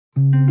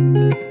World,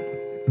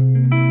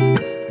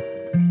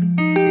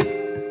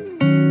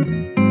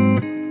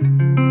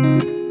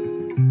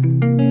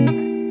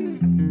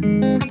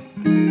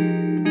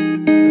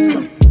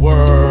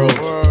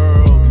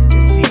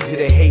 it's easy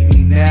to hate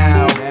me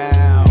now.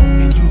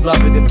 You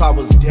love it if I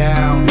was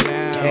down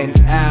and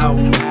out.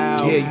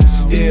 Yeah, you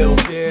still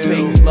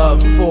fake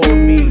love for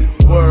me.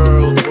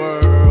 World,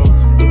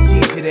 it's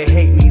easy to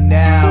hate me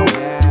now.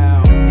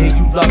 Yeah,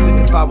 you love it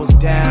if I was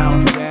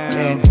down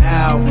and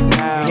out.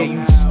 Yeah,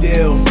 you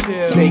still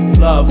fake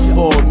love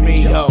for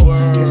me. Yo,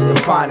 it's the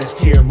finest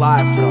here,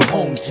 live for the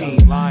home team.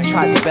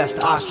 Try the best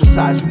to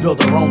ostracize, we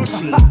build our own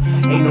scene.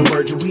 Ain't no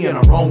merger, we in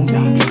our own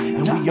league.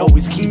 And we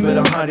always keep it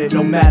 100,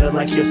 no matter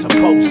like you're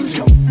supposed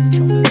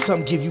to.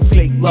 Some give you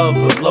fake love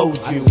but loathe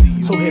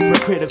you. So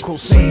hypocritical,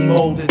 same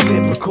old and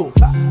typical.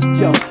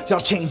 Yo, y'all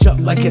change up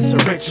like it's a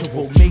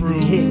ritual. Make me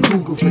hit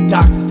Google for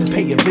doctors to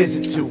pay a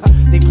visit to.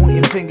 They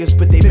pointing fingers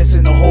but they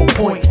missing the whole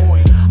point.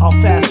 I'll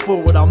fast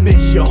forward, I'll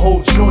miss your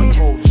whole joint.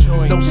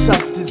 No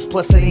substance,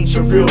 plus that ain't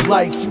your real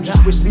life. You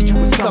just wish that you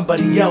was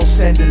somebody else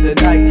end of the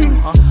night.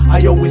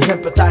 I always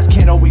empathize,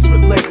 can't always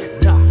relate.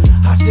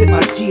 I sip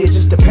my tea, it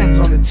just depends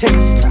on the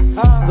taste.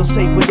 They'll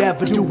say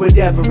whatever, do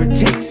whatever it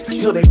takes.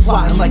 Till they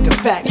plotting like a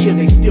fat kid,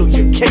 they steal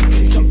your cake.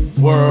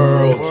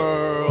 World,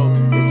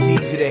 it's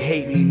easy to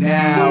hate me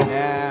now.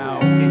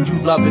 You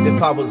love it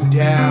if I was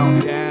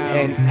down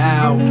and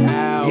out.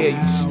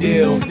 Yeah, you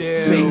still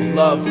fake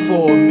love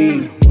for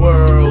me.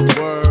 World,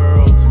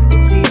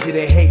 it's easy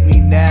to hate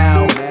me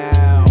now.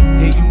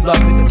 Yeah, you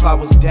love it if I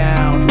was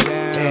down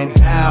and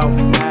out.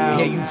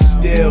 Yeah, you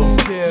still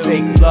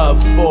fake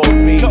love for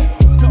me.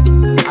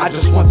 I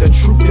just want the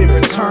truth in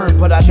return,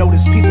 but I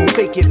notice people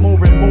fake it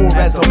more and more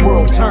as the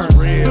world turns.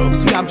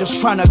 See, I'm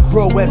just trying to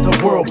grow as the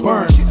world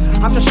burns.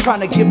 I'm just trying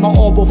to give my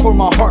all before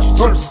my heart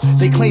bursts.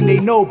 They claim they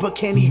know but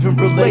can't even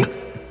relate.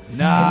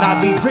 And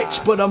I'd be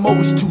rich, but I'm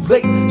always too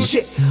late.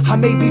 Shit, I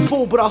may be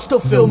full, but I'll still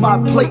fill my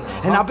plate.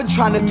 And I've been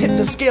trying to tip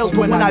the scales,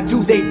 but when I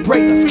do, they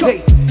break.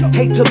 They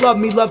hate to love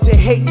me, love to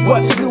hate.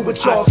 What's new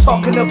with y'all?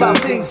 Talking about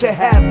things that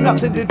have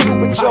nothing to do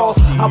with y'all.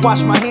 I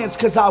wash my hands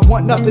cause I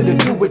want nothing to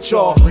do with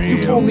y'all. You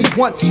fool me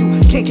once, you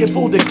can't get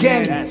fooled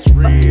again. That's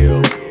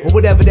real. Or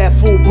whatever that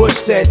fool Bush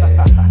said.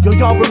 Yo,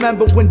 y'all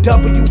remember when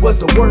W was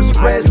the worst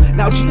prez?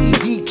 Now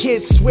GED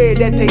kids swear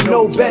that they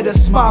know better.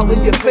 Smile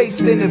in your face,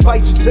 then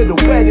invite you to the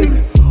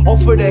wedding. All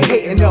for the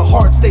hate in their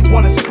hearts, they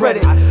wanna spread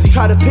it.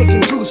 Try to pick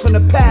and choose from the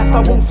past,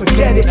 I won't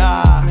forget it.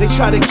 They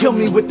try to kill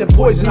me with the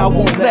poison, I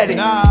won't let it.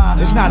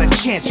 There's not a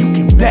chance, you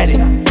can bet it.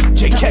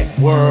 JK.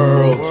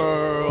 World,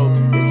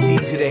 it's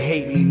easy to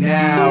hate me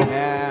now.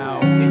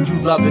 You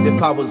love it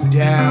if I was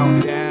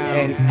down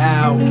and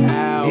out.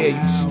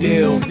 Yeah, you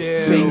still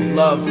fake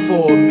love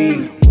for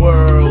me.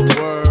 World,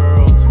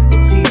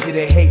 it's easy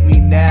to hate me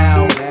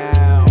now.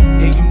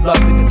 Yeah, you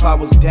love it if I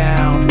was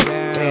down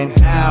and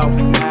out.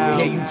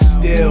 Yeah, you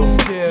still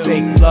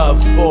fake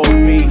love for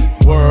me.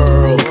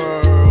 World,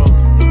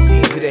 it's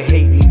easy to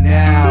hate me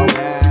now.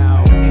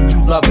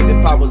 You love it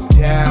if I was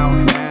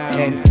down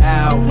and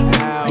out.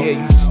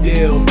 Yeah, you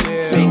still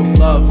fake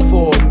love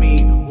for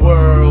me.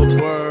 World,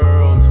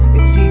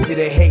 it's easy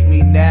to hate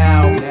me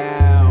now.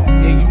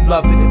 Yeah, you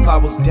love it if I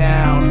was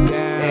down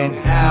and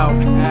out.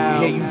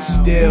 Yeah, you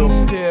still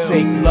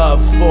fake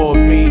love for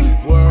me.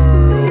 World.